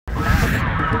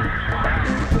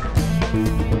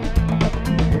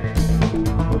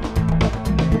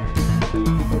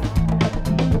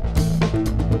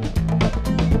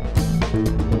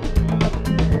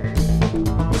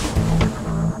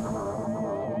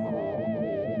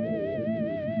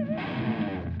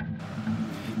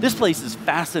This place is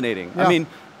fascinating. Yeah. I mean,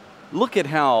 look at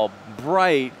how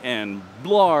bright and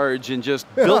large and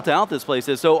just built out this place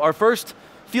is. So our first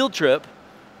field trip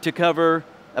to cover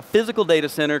a physical data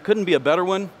center couldn't be a better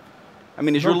one. I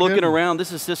mean, as you're looking around,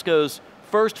 this is Cisco's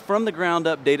first from the ground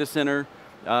up data center.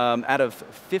 Out of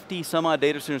 50 some odd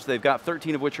data centers they've got,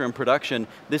 13 of which are in production.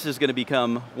 This is going to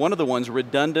become one of the ones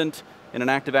redundant in an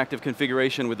active-active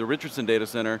configuration with the Richardson data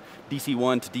center,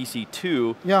 DC1 to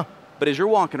DC2. Yeah. But as you're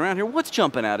walking around here, what's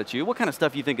jumping out at you? What kind of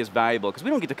stuff you think is valuable? Because we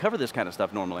don't get to cover this kind of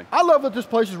stuff normally. I love that this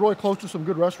place is really close to some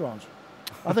good restaurants.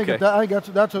 I think,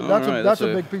 that's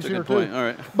a big piece here too. All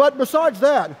right. But besides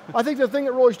that, I think the thing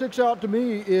that really sticks out to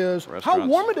me is how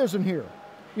warm it is in here.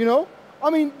 You know, I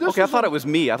mean, this I thought it was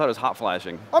me. I thought it was hot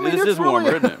flashing. I mean, this is really,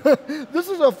 warmer, isn't it? This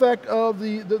is an effect of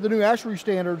the new ASHRAE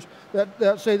standards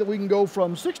that say that we can go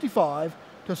from 65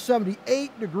 to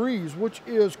 78 degrees, which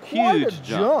is quite a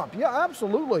jump. Yeah,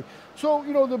 absolutely. So,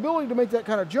 you know, the ability to make that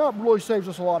kind of jump really saves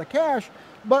us a lot of cash,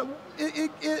 but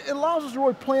it allows us to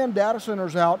really plan data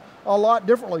centers out a lot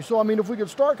differently. So, I mean, if we could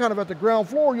start kind of at the ground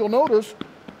floor, you'll notice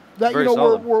that, you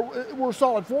know, we're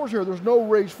solid floors here. There's no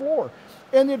raised floor.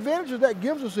 And the advantage that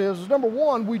gives us is number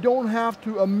one, we don't have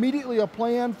to immediately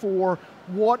plan for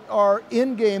what our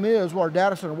end game is, what our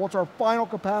data center, what's our final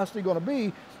capacity going to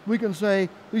be. We can say,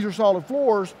 these are solid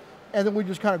floors, and then we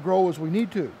just kind of grow as we need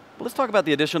to. Well, let's talk about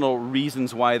the additional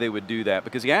reasons why they would do that,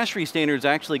 because the ASHRAE standards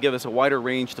actually give us a wider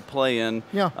range to play in.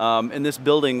 Yeah. In this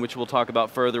building, which we'll talk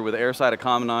about further with airside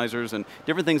economizers and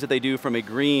different things that they do from a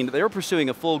green, they're pursuing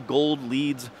a full gold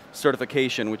LEED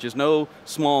certification, which is no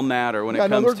small matter when it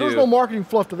comes to... There's no marketing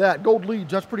fluff to that. Gold LEED,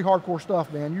 that's pretty hardcore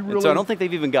stuff, man. You really... So I don't think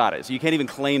they've even got it, so you can't even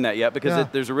claim that yet, because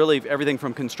there's really everything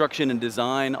from construction and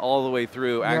design all the way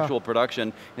through actual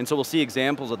production, and so we'll see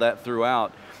examples of that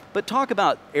throughout. But talk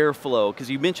about airflow, because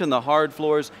you mentioned the hard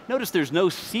floors. Notice there's no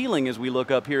ceiling as we look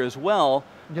up here as well.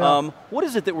 Yeah. What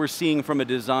is it that we're seeing from a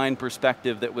design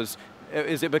perspective that was,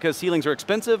 is it because ceilings are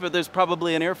expensive, or there's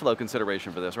probably an airflow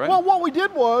consideration for this, right? Well, what we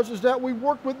did is that we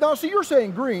worked with, now see, you're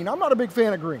saying green. I'm not a big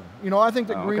fan of green. You know, I think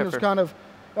that green is kind of,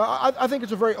 I think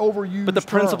it's a very overused But the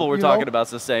principle we're talking about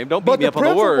is the same. Don't beat me up on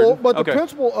the word. But the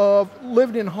principle of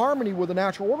living in harmony with the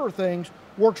natural order of things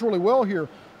works really well here.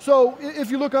 So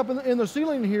if you look up in the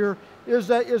ceiling here, is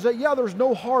that yeah, there's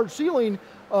no hard ceiling,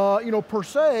 you know, per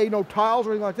se, no tiles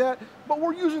or anything like that, but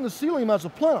we're using the ceiling as a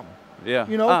plenum. Yeah.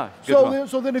 You know,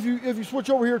 so then if you switch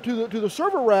over here to the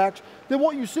server racks, then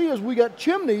what you see is we got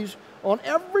chimneys on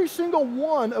every single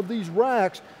one of these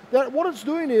racks. That what it's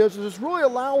doing is it's really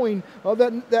allowing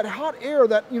that hot air,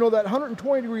 that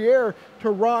 120-degree air to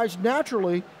rise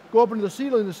naturally, go up into the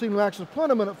ceiling acts as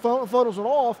plenum, and it funnels it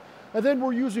off. And then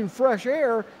we're using fresh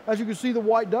air. As you can see the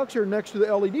white ducts here next to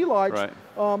the LED lights.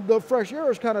 Right. The fresh air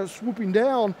is kind of swooping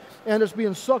down, and it's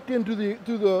being sucked into the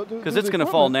because it's going to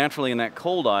fall naturally in that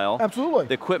cold aisle. Absolutely.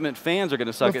 The equipment fans are going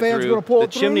to suck it through. The fans are going to pull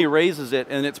it through. The chimney raises it,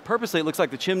 and it's purposely, it looks like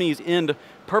the chimneys end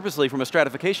purposely from a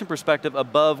stratification perspective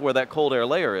above where that cold air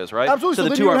layer is, right? Absolutely. So the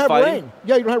then two you don't have fighting. Rain.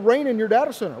 Yeah, you don't have rain in your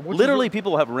data center. Literally,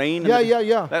 people have rain.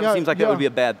 Yeah. That seems like that would be a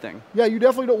bad thing. Yeah, you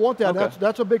definitely don't want that. Okay.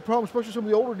 That's a big problem, especially some of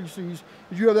the older DCs.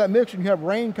 Is you have that mix and you have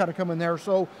rain kind of come in there.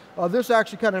 So this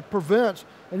actually kind of prevents,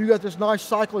 and you got this nice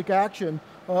cyclic action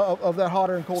of that hot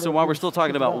air and cold air. So while we're still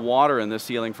talking about water in this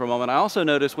ceiling for a moment, I also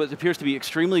noticed what appears to be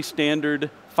extremely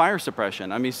standard fire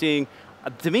suppression. I mean,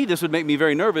 to me, this would make me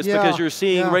very nervous because you're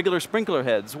seeing regular sprinkler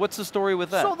heads. What's the story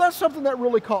with that? So that's something that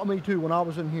really caught me too when I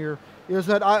was in here, is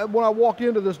that when I walked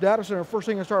into this data center, first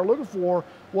thing I started looking for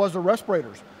was the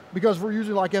respirators. Because we're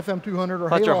using like FM200 or I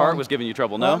thought your heart was giving you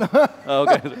trouble, no? Oh,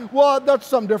 okay. Well, that's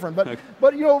something different.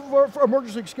 But you know, for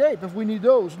emergency escape, if we need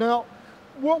those. Now,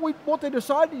 what they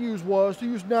decided to use was to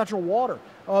use natural water.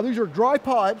 These are dry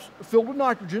pipes filled with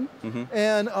nitrogen,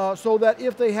 and so that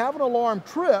if they have an alarm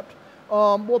tripped,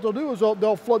 what they'll do is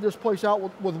they'll flood this place out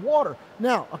with water.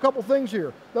 Now, a couple things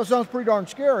here. That sounds pretty darn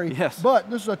scary, but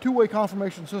this is a two-way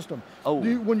confirmation system. Oh.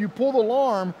 When you pull the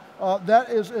alarm, that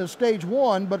is stage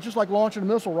one, but just like launching a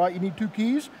missile, right? You need two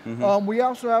keys. We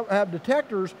also have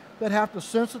detectors that have to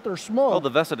sense that there's smoke. Oh,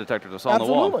 the VESA detector that's on the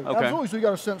wall. Absolutely. So you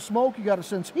got to sense smoke, you got to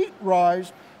sense heat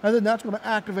rise, and then that's going to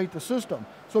activate the system.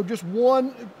 So just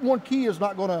one key is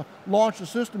not going to launch the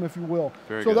system, if you will.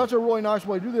 Very good. That's a really nice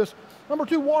way to do this. Number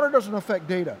two, water doesn't affect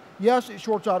data. Yes, it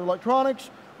shorts out electronics.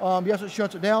 Yes, it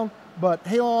shuts it down. But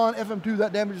Halon, FM2,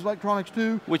 that damages electronics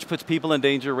too. Which puts people in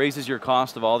danger, raises your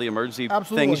cost of all the emergency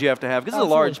things you have to have. Because it's a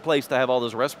large place to have all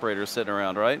those respirators sitting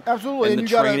around, right? Absolutely. And the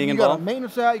training involved. You got to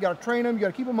maintenance that, you got to train them, you got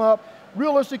to keep them up.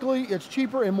 Realistically, it's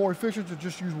cheaper and more efficient to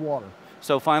just use water.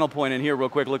 So final point in here real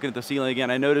quick, looking at the ceiling again,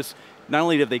 I notice not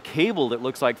only have they cabled, it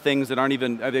looks like things that aren't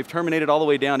even, they've terminated all the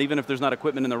way down, even if there's not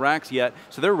equipment in the racks yet,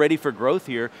 so they're ready for growth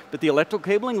here. But the electrical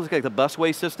cabling looks like the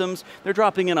busway systems, they're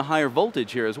dropping in a higher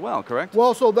voltage here as well, correct?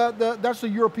 Well, so that's the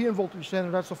European voltage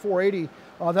standard, that's the 480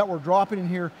 that we're dropping in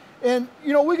here. And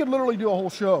you know, we could literally do a whole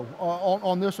show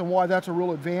on this and why that's a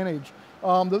real advantage.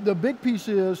 The big piece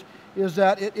is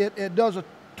that it does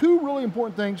two really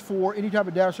important things for any type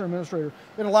of data center administrator.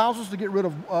 It allows us to get rid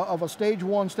of a stage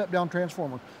 1 step down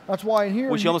transformer. That's why in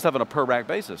here— which you almost have on a per rack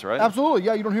basis, right? Absolutely,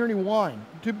 yeah, you don't hear any whine.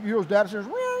 Typically you hear those data centers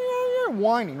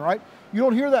whining, right? You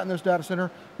don't hear that in this data center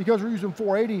because we're using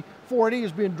 480. 480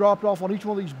 is being dropped off on each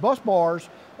one of these bus bars,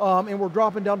 and we're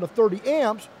dropping down to 30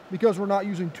 amps because we're not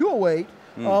using 208.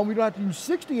 We don't have to use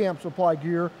 60 amp supply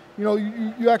gear. You know,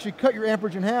 you actually cut your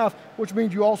amperage in half, which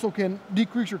means you also can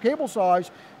decrease your cable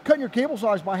size. Cutting your cable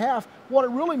size by half, what it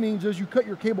really means is you cut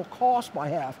your cable cost by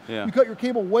half. Yeah. You cut your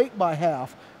cable weight by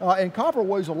half, and copper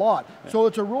weighs a lot. Yeah. So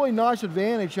it's a really nice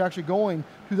advantage actually going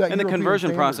to that. And the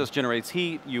conversion process generates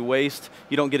heat, you waste,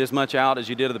 you don't get as much out as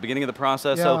you did at the beginning of the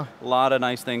process, so a lot of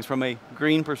nice things from a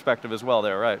green perspective as well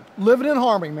there, right? Living in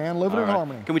harmony, man, living in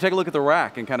harmony. Can we take a look at the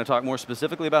rack and kind of talk more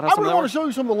specifically about how some of that I really want to show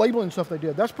you some of the labeling stuff they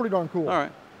did. That's pretty darn cool. All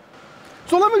right.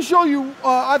 So let me show you,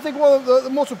 I think one of the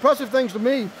most impressive things to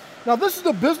me. Now this is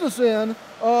the business end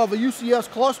of a UCS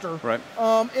cluster. Right.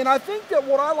 And I think that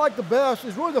what I like the best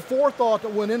is really the forethought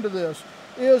that went into this,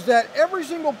 is that every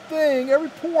single thing, every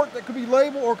port that could be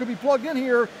labeled or could be plugged in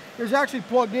here is actually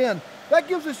plugged in. That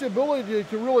gives us the ability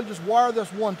to really just wire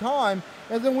this one time,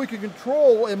 and then we can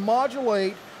control and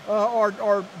modulate our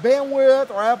bandwidth,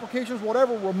 our applications,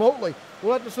 whatever, remotely.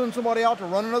 We'll have to send somebody out to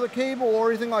run another cable or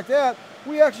anything like that.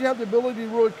 We actually have the ability to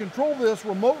really control this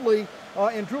remotely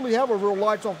and truly have a real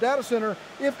lights-off data center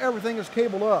if everything is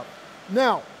cabled up.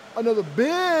 Now, another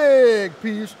big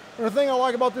piece, and the thing I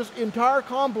like about this entire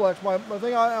complex, the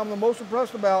thing I'm the most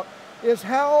impressed about, is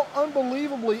how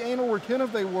unbelievably anal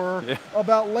retentive they were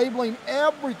about labeling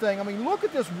everything. I mean, look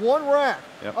at this one rack.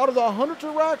 Out of the hundreds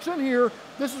of racks in here,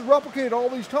 this is replicated all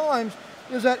these times,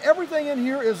 is that everything in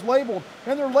here is labeled,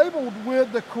 and they're labeled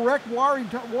with the correct wiring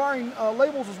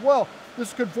labels as well.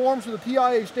 This conforms to the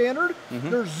TIA standard.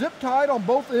 They're zip tied on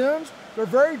both ends. They're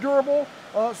very durable,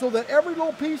 so that every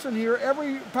little piece in here,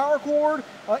 every power cord,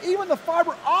 even the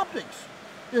fiber optics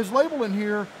is labeled in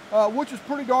here, which is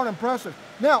pretty darn impressive.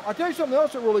 Now, I'll tell you something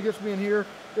else that really gets me in here,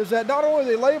 is that not only are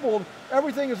they labeled,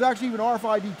 everything is actually even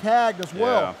RFID tagged as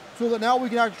well, so that now we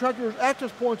can actually track your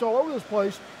access points all over this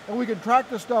place, and we can track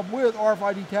this stuff with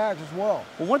RFID tags as well.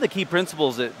 Well, one of the key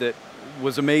principles that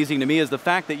was amazing to me is the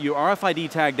fact that you RFID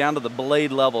tag down to the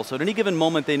blade level. So at any given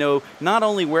moment, they know not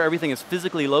only where everything is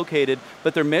physically located,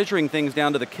 but they're measuring things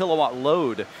down to the kilowatt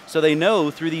load. So they know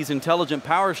through these intelligent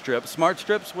power strips, smart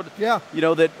strips, you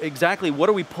know, that exactly what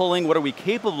are we pulling, what are we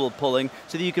capable of pulling,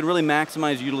 so that you can really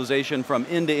maximize utilization from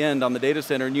end to end on the data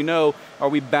center. And you know, are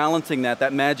we balancing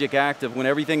that magic act of when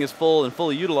everything is full and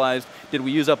fully utilized, did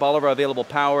we use up all of our available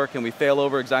power? Can we fail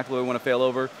over exactly what we want to fail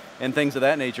over? And things of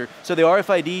that nature. So the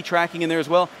RFID tracking in there as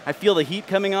well. I feel the heat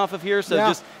coming off of here, so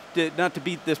just not to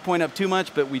beat this point up too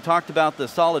much, but we talked about the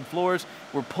solid floors.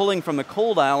 We're pulling from the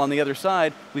cold aisle on the other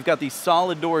side. We've got these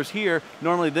solid doors here.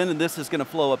 Normally then this is going to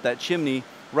flow up that chimney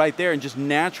right there and just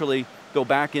naturally go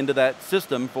back into that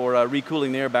system for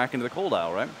recooling the air back into the cold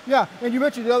aisle, right? Yeah, and you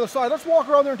mentioned the other side. Let's walk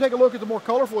around there and take a look at the more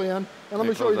colorful end, and let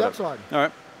me show you that side. All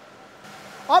right.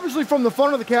 Obviously from the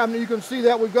front of the cabinet, you can see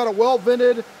that we've got a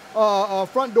well-vented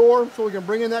front door, so we can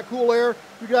bring in that cool air.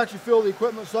 You can actually feel the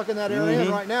equipment sucking that air in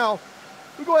right now.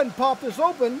 We go ahead and pop this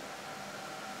open.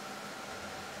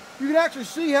 You can actually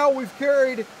see how we've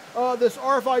carried this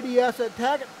RFID asset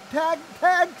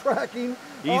tag tracking.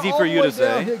 Easy for you to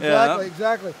say. Exactly,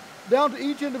 exactly. Down to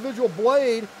each individual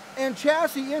blade and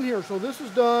chassis in here. So this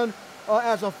is done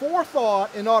as a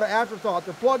forethought and not an afterthought.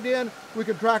 They're plugged in. We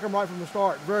can track them right from the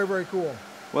start. Very, very cool.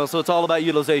 Well, so it's all about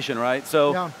utilization, right?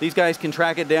 So these guys can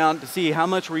track it down to see how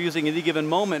much we're using at any given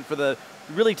moment for the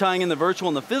really tying in the virtual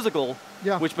and the physical,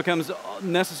 which becomes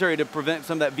necessary to prevent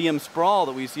some of that VM sprawl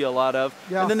that we see a lot of.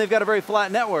 And then they've got a very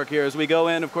flat network here as we go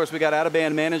in. Of course, we got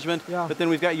out-of-band management, but then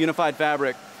we've got unified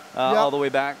fabric all the way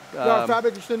back. Got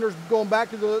fabric extenders going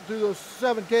back to the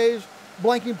 7Ks,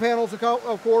 blanking panels,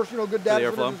 of course, you know, good data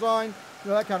center design,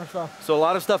 you know, that kind of stuff. So a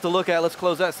lot of stuff to look at. Let's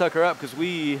close that sucker up because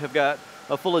we have got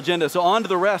a full agenda. So on to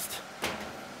the rest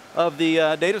of the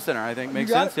data center, I think.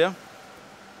 Makes sense, yeah?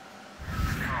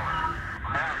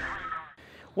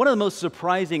 One of the most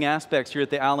surprising aspects here at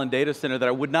the Allen Data Center that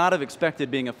I would not have expected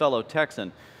being a fellow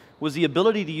Texan was the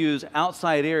ability to use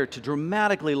outside air to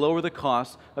dramatically lower the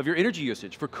cost of your energy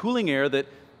usage for cooling air that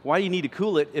Why do you need to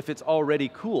cool it if it's already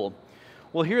cool?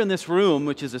 Well, here in this room,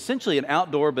 which is essentially an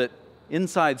outdoor but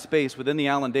inside space within the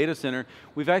Allen Data Center,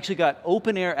 we've actually got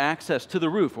open air access to the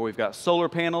roof where we've got solar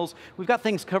panels, we've got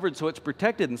things covered so it's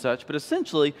protected and such, but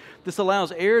essentially this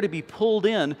allows air to be pulled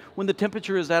in when the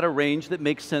temperature is at a range that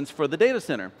makes sense for the data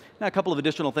center. Now a couple of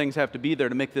additional things have to be there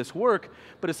to make this work,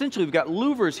 but essentially we've got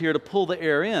louvers here to pull the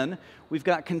air in. We've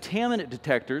got contaminant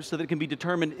detectors so that it can be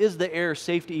determined, is the air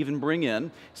safe to even bring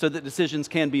in, so that decisions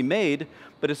can be made.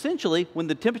 But essentially, when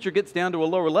the temperature gets down to a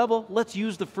lower level, let's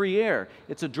use the free air.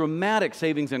 It's a dramatic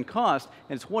savings in cost,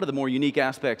 and it's one of the more unique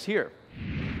aspects here.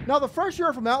 Now the fresh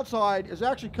air from outside is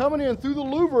actually coming in through the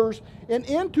louvers and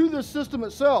into the system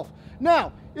itself.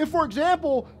 Now, if for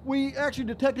example, we actually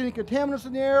detect any contaminants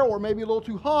in the air or maybe a little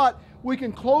too hot, we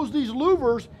can close these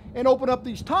louvers and open up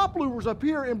these top louvers up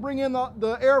here and bring in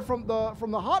the air from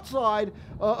the hot side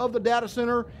of the data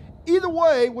center. Either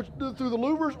way, through the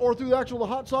louvers or through the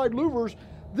hot side louvers,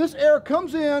 this air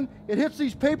comes in, it hits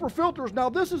these paper filters. Now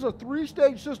this is a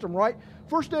 3-stage system, right?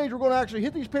 First stage, we're going to actually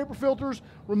hit these paper filters,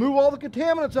 remove all the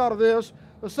contaminants out of this.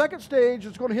 The second stage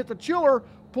is going to hit the chiller,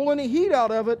 pull any heat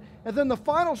out of it, and then the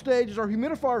final stage is our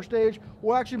humidifier stage.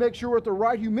 We'll actually make sure we're at the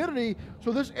right humidity,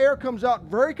 so this air comes out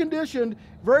very conditioned,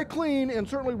 very clean, and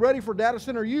certainly ready for data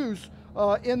center use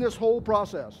in this whole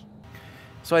process.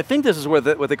 So I think this is where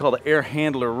what they call the air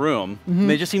handler room. I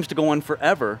mean, it just seems to go on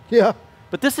forever. Yeah.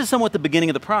 But this is somewhat the beginning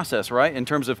of the process, right? In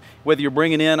terms of whether you're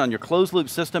bringing in on your closed loop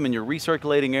system and you're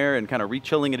recirculating air and kind of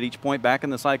rechilling it at each point back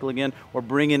in the cycle again, or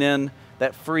bringing in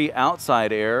that free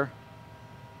outside air.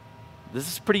 This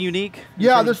is pretty unique.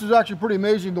 Yeah, this is actually pretty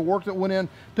amazing, the work that went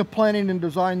into planning and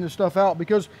designing this stuff out.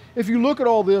 Because if you look at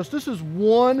all this, this is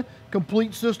one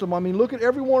complete system. I mean, look at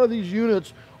every one of these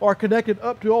units are connected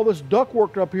up to all this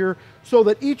ductwork up here, so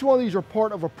that each one of these are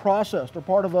part of a process. They're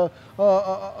part of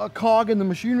a cog in the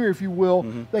machinery, if you will,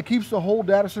 that keeps the whole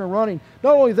data center running.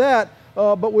 Not only that,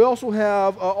 but we also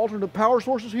have alternate power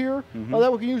sources here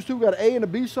that we can use too. We've got an A and a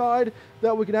B side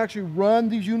that we can actually run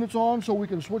these units on, so we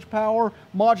can switch power,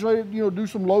 modulate it, do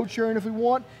some load sharing if we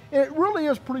want. And it really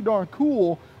is pretty darn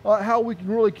cool how we can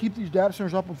really keep these data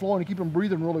centers up and flowing and keep them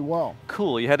breathing really well.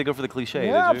 Cool, you had to go for the cliche, yeah,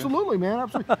 did you? Absolutely, man,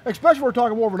 absolutely. Especially if we're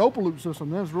talking more of an open loop system.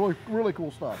 That's really, really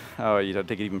cool stuff. Oh, you don't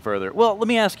take it even further. Well, let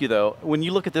me ask you though, when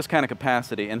you look at this kind of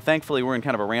capacity, and thankfully we're in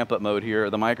kind of a ramp up mode here,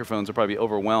 the microphones are probably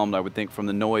overwhelmed, I would think, from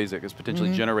the noise that is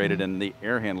potentially generated in the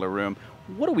air handler room.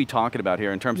 What are we talking about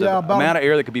here in terms of the amount of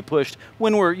air that could be pushed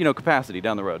when we're, capacity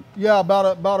down the road? Yeah,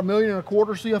 about 1.25 million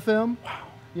CFM. Wow.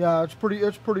 Yeah, it's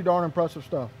pretty darn impressive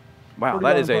stuff. Wow,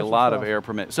 that is a lot of air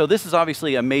per minute. So this is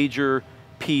obviously a major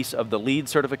piece of the LEED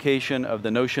certification, of the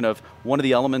notion of one of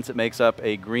the elements that makes up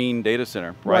a green data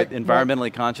center, right?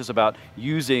 Environmentally conscious about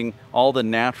using all the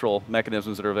natural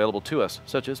mechanisms that are available to us,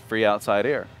 such as free outside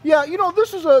air. Yeah,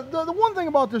 this is the one thing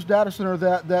about this data center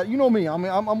that you know me, I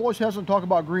mean, I'm always hesitant to talk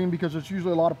about green because it's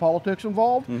usually a lot of politics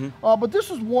involved, but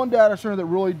this is one data center that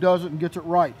really does it and gets it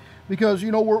right. Because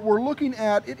we're looking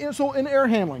at it, so in air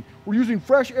handling, we're using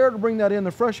fresh air to bring that in.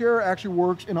 The fresh air actually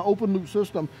works in an open loop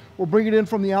system. We're bringing it in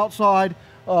from the outside,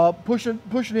 push it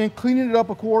in, cleaning it up,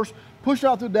 of course, push it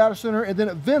out through the data center, and then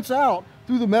it vents out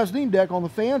through the mezzanine deck on the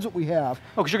fans that we have.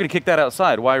 Oh, because you're going to kick that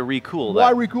outside. Why recool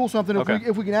that? Why recool something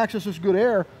if we can access this good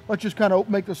air? Let's just kind of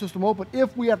make the system open.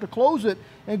 If we have to close it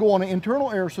and go on an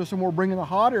internal air system, we're bringing the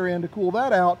hot air in to cool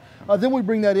that out. Then we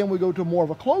bring that in, we go to more of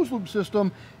a closed loop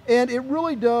system, and it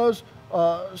really does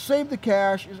save the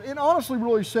cash, and honestly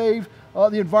really save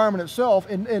the environment itself,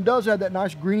 and does add that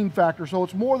nice greening factor. So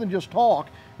it's more than just talk.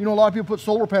 A lot of people put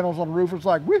solar panels on the roof, it's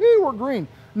like, woohoo, we're green.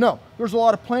 No, there's a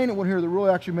lot of planning in here that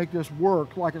really actually make this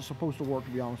work like it's supposed to work,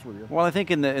 to be honest with you. Well, I think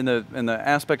in the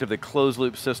aspect of the closed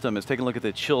loop system is taking a look at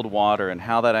the chilled water and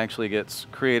how that actually gets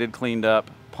created, cleaned up,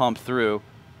 pumped through.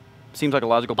 Seems like a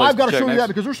logical place to check next. I've got to show you that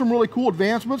because there's some really cool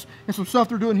advancements and some stuff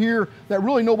they're doing here that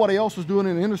really nobody else is doing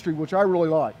in the industry, which I really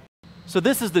like. So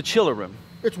this is the chiller room.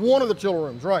 It's one of the chiller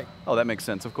rooms, right. Oh, that makes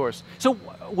sense, of course. So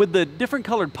with the different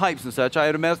colored pipes and such, I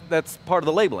would imagine that's part of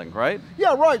the labeling, right?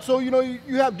 Yeah, right. So, you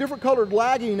have different colored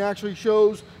lagging actually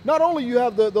shows, not only you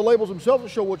have the labels themselves that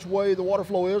show which way the water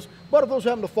flow is, but if those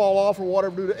happen to fall off or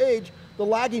whatever due to age, the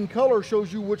lagging color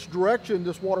shows you which direction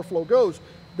this water flow goes.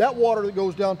 That water that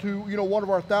goes down to, one of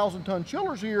our 1,000-ton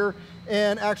chillers here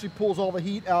and actually pulls all the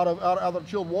heat out of the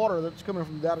chilled water that's coming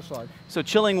from the data side. So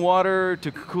chilling water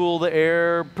to cool the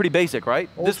air, pretty basic, right?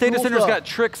 This data center's got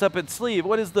tricks up its sleeve.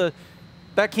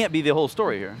 That can't be the whole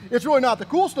story here. It's really not. The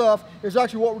cool stuff is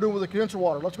actually what we're doing with the condenser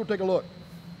water. Let's go take a look.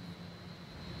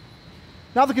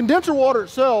 Now the condenser water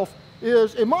itself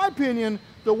is, in my opinion,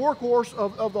 the workhorse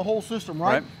of the whole system,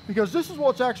 right? Because this is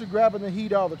what's actually grabbing the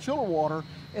heat out of the chiller water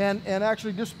and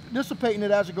actually dissipating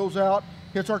it as it goes out,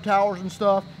 hits our towers and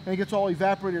stuff, and it gets all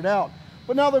evaporated out.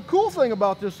 But now the cool thing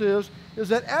about this is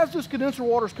that as this condenser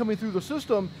water is coming through the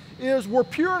system, is we're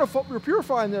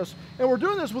purifying this, and we're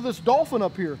doing this with this dolphin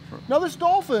up here. Now this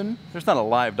dolphin... There's not a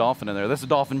live dolphin in there. That's a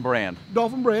dolphin brand.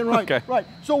 Dolphin brand, right. Okay. Right.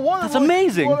 So one of That's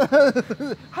amazing.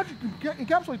 How'd you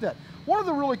encapsulate that? One of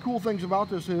the really cool things about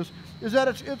this is that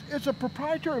it's a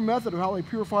proprietary method of how they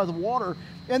purify the water,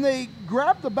 and they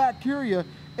grab the bacteria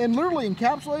and literally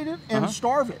encapsulate it and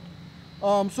starve it.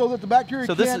 So that the bacteria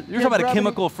you're talking about a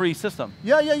chemical-free system.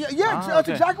 Yeah, that's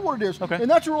exactly what it is. Okay. And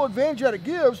that's a real advantage that it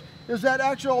gives, is that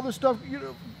actually all this stuff,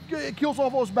 it kills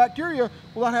off all this bacteria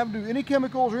without having to do any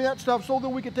chemicals or any of that stuff, so that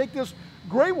we can take this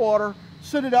gray water,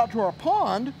 send it out to our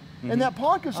pond, and that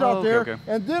pond can sit out there,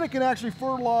 and then it can actually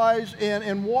fertilize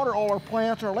and water all our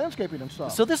plants, our landscaping and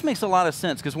stuff. So this makes a lot of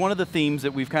sense, because one of the themes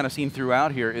that we've kind of seen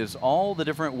throughout here is all the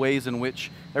different ways in which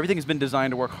everything has been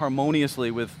designed to work harmoniously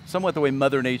with somewhat the way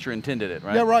Mother Nature intended it,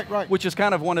 right? Yeah, right. Which is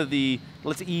kind of one of the,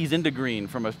 let's ease into green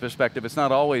from a perspective. It's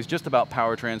not always just about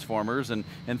power transformers and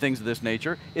things of this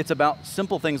nature. It's about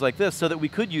simple things like this, so that we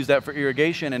could use that for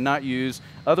irrigation and not use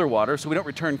other water, so we don't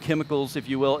return chemicals, if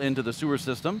you will, into the sewer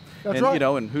system. That's right.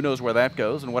 And who knows where that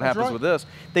goes and what happens with this.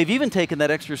 They've even taken that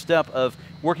extra step of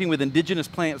working with indigenous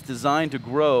plants designed to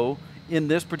grow in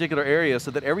this particular area,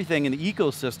 so that everything in the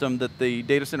ecosystem that the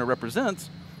data center represents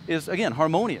is, again,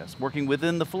 harmonious, working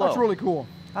within the flow. That's really cool.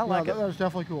 I like it. That is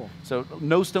definitely cool. So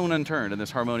no stone unturned in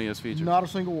this harmonious feature. Not a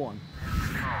single one.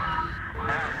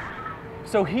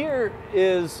 So here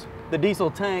is the diesel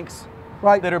tanks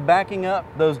that are backing up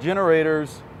those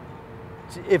generators.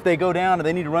 If they go down and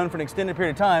they need to run for an extended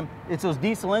period of time, it's those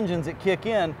diesel engines that kick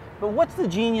in. But what's the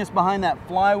genius behind that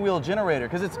flywheel generator?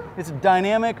 Because it's a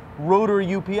dynamic rotor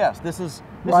UPS. This is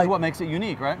what makes it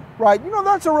unique, right? Right.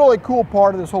 That's a really cool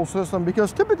part of this whole system,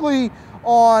 because typically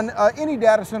on any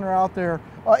data center out there,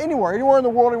 anywhere in the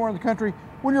world, anywhere in the country,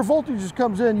 when your voltage just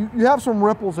comes in, you have some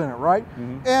ripples in it, right?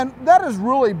 And that is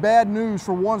really bad news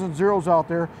for ones and zeros out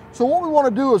there. So what we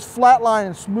want to do is flatline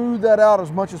and smooth that out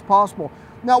as much as possible.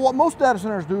 Now, what most data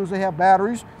centers do is they have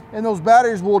batteries, and those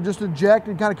batteries will just inject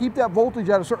and kind of keep that voltage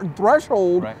at a certain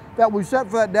threshold that we set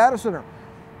for that data center.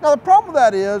 Now, the problem with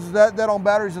that is that on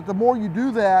batteries, that the more you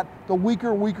do that, the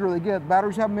weaker they get.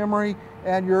 Batteries have memory,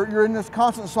 and you're in this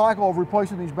constant cycle of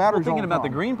replacing these batteries. Well, thinking about the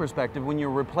green perspective, when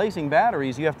you're replacing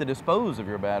batteries, you have to dispose of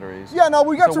your batteries. Yeah, no,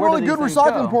 we got some really good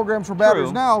recycling programs for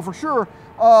batteries now, for sure.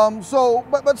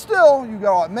 But still, you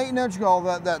got all that maintenance, you got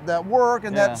all that work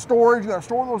and that storage. You got to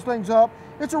store those things up.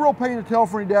 It's a real pain to tell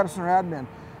for any data center admin.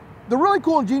 The really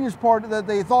cool and genius part that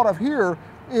they thought of here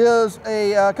is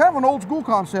a kind of an old school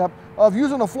concept of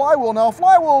using a flywheel. Now,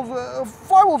 flywheels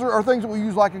are things that we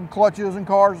use like in clutches and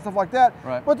cars and stuff like that.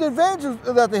 Right. But the advantage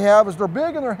that they have is they're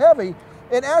big and they're heavy,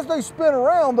 and as they spin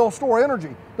around, they'll store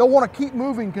energy. They'll want to keep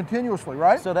moving continuously,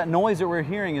 right? So that noise that we're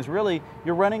hearing is really,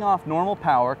 you're running off normal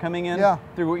power coming in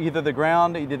through either the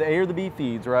ground, either the A or the B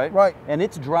feeds, right? Right. And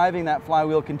it's driving that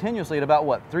flywheel continuously at about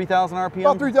what, 3,000 RPM?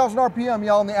 About 3,000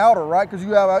 RPM, on the outer, right? Because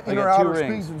you have inner outer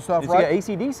speeds and stuff, right? You got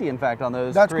AC/DC, in fact, on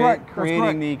those. That's correct.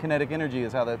 Creating the kinetic energy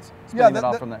is how that's spinning it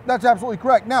off from there. That's absolutely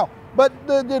correct. Now, but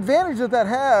the advantage that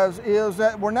has is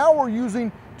that we're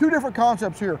using two different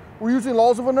concepts here. We're using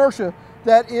laws of inertia,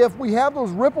 that if we have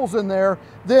those ripples in there,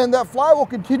 then that flywheel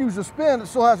continues to spin. It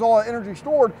still has all that energy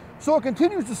stored, so it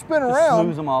continues to spin around.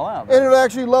 Smooths them all out. And it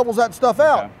actually levels that stuff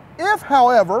out. If,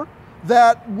 however,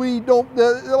 that we don't,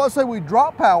 let's say we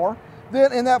drop power,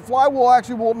 then and that flywheel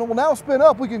actually will now spin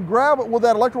up, we can grab it with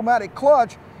that electromagnetic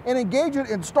clutch and engage it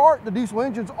and start the diesel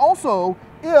engines also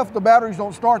if the batteries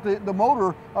don't start the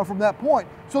motor from that point.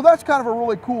 So that's kind of a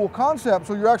really cool concept.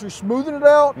 So you're actually smoothing it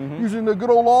out, using the good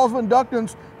old laws of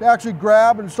inductance to actually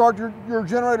grab and start your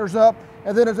generators up,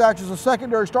 and then it acts as a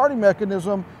secondary starting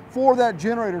mechanism for that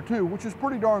generator too, which is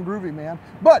pretty darn groovy, man.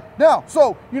 But now,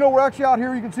 so we're actually out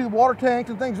here, you can see the water tanks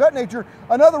and things of that nature.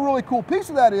 Another really cool piece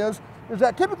of that is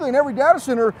that typically in every data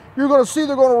center, you're going to see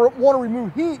they're going to want to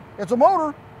remove heat. It's a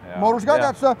motor. Motor's got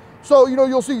that stuff. So,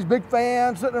 you'll see these big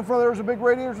fans sitting in front of there, and big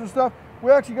radiators and stuff. We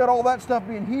actually got all that stuff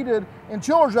being heated, and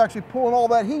chillers are actually pulling all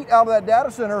that heat out of that data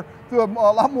center through a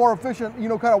lot more efficient,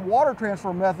 kind of water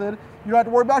transfer method. You don't have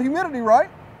to worry about humidity, right?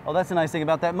 Well, that's the nice thing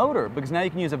about that motor, because now you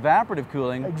can use evaporative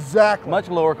cooling. Exactly. Much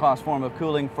lower cost form of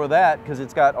cooling for that, because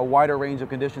it's got a wider range of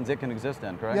conditions it can exist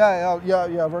in, correct?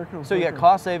 Yeah, very cool. So you got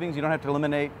cost savings, you don't have to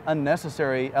eliminate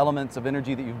unnecessary elements of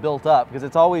energy that you've built up, because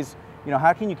it's always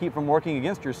how can you keep from working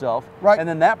against yourself? Right. And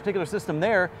then that particular system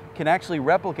there can actually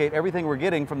replicate everything we're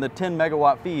getting from the 10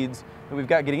 megawatt feeds that we've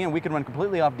got getting in. We can run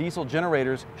completely off diesel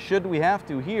generators should we have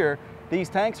to here. These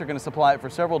tanks are going to supply it for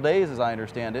several days, as I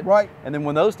understand it. Right. And then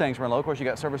when those tanks run low, of course, you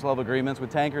got service level agreements with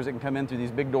tankers that can come in through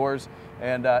these big doors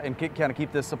and kind of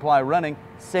keep this supply running.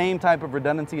 Same type of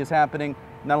redundancy is happening,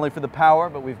 not only for the power,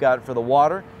 but we've got it for the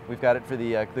water, we've got it for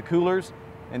the coolers,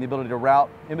 and the ability to route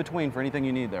in between for anything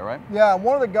you need there, right? Yeah,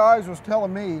 one of the guys was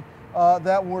telling me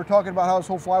that when we were talking about how this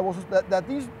whole flywheel system, that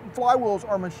these flywheels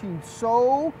are machined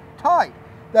so tight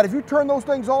that if you turn those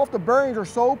things off, the bearings are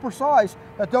so precise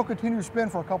that they'll continue to spin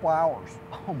for a couple hours.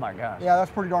 Oh my gosh. Yeah, that's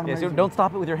pretty darn amazing. So don't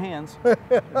stop it with your hands.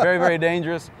 Very, very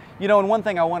dangerous. And one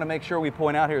thing I want to make sure we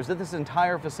point out here is that this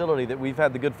entire facility that we've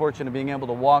had the good fortune of being able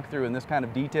to walk through in this kind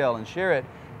of detail and share it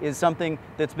is something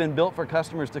that's been built for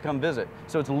customers to come visit.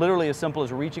 So it's literally as simple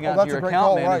as reaching out to your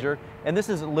account manager. Right. And this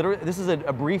is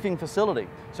a briefing facility.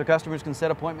 So customers can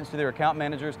set appointments to their account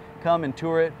managers, come and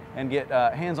tour it, and get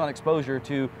hands-on exposure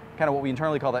to kind of what we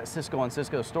internally call that Cisco on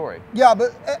Cisco story. Yeah,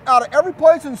 but out of every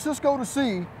place in Cisco to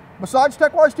see, besides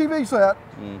TechWise TV set,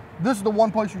 this is the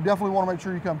one place you definitely want to make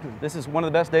sure you come to. This is one of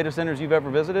the best data centers you've ever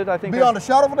visited, I think? Beyond a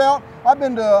shadow of a doubt. I've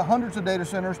been to hundreds of data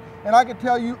centers, and I can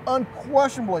tell you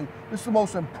unquestionably, this is the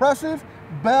most impressive,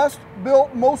 best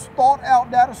built, most thought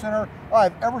out data center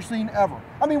I've ever seen ever.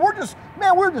 I mean, we're just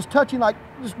touching like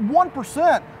just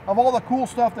 1% of all the cool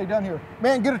stuff they've done here.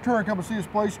 Man, get a tour and come and see this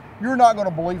place. You're not going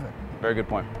to believe it. Very good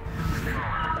point.